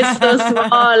 Cork is so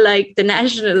small, like the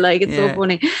National, like it's so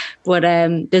funny. But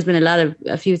there's been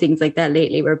a few things like that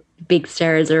lately where big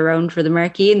stars are around for the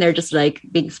marquee, and they're just like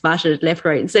big spotted left,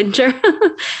 right, and centre.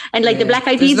 And like the Black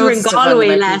Eyed Peas were in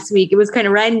Galway last week. It was kind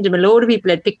of random. A load of people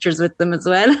had pictures with them as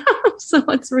well. So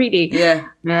it's really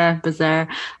bizarre.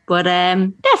 But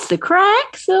that's the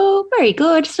crack. So very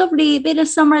good. It's lovely bit of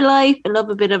summer life. I love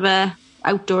a bit of a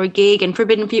outdoor gig, and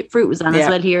Forbidden Fruit was on as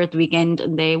well here at the weekend,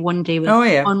 and one day was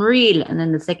unreal, and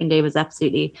then the second day was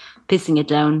absolutely pissing it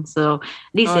down. So at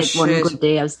least I had one good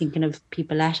day. I was thinking of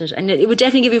people at it, and it would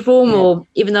definitely give you FOMO,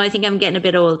 even though I think I'm getting a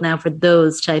bit old now for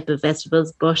those type of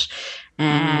festivals, but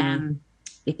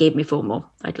it gave me FOMO.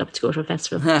 I'd love to go to a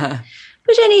festival.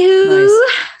 But anywho,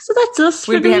 so that's us.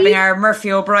 We'll be having our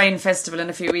Murphy O'Brien festival in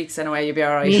a few weeks anyway. You'll be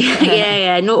all right.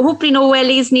 Yeah. No, hopefully no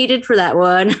wellies needed for that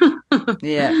one.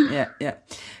 Yeah.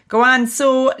 Go on.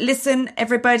 So listen,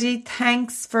 everybody,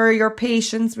 thanks for your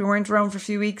patience. We weren't around for a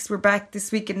few weeks. We're back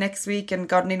this week and next week, and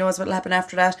God only knows what will happen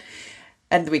after that.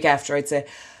 And the week after, I'd say.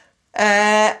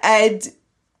 And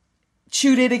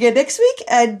tune in again next week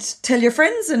and tell your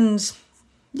friends, and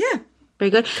very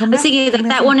good. I was thinking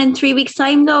that one in 3 weeks'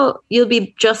 time, though, you'll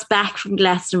be just back from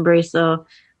Glastonbury, so...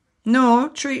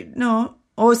 No.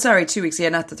 Oh, sorry, 2 weeks. Yeah,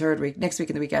 not the third week. Next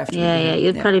week and the week after. Yeah.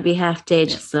 You'll probably be half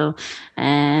dead, so...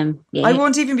 I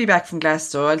won't even be back from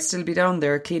Glasgow. I'll still be down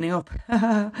there cleaning up.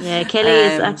 Yeah, Kelly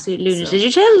is absolute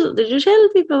lunatic. So. Did you tell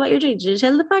people what you're doing? Did you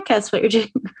tell the podcast what you're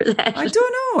doing for that? I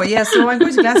don't know. Yeah, so I'm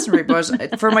going to Glastonbury,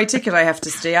 but for my ticket I have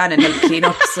to stay on and help clean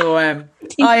up. So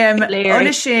I am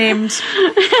unashamed.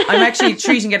 I'm actually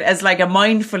treating it as like a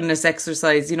mindfulness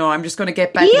exercise. You know, I'm just going to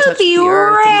get back in touch with the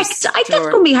earth. That's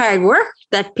going to be hard work,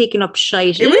 that picking up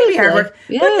shite. It will be hard work.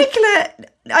 Yeah. But Nicola,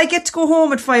 I get to go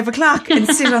home at 5 o'clock and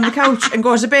sit on the couch and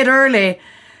go to bed early.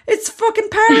 It's fucking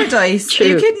paradise. Are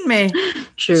you kidding me?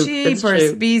 True. Jeepers,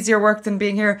 it'll be easier work than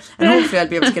being here. And hopefully I'll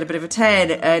be able to get a bit of a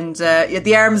tan, and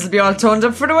the arms will be all toned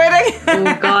up for the wedding.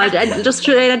 Oh God, and just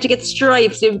trying to get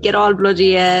stripes. You get all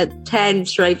bloody tan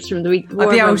stripes from the week before.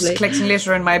 I'll be out collecting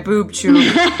litter in my boob tube.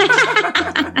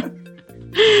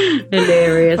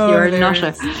 Hilarious. You're a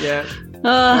nutter. Yeah.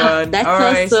 That's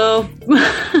us, so.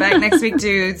 Back next week,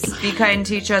 dudes. Be kind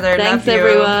to each other. Thanks, love you.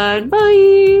 Everyone.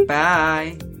 Bye.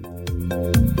 Bye.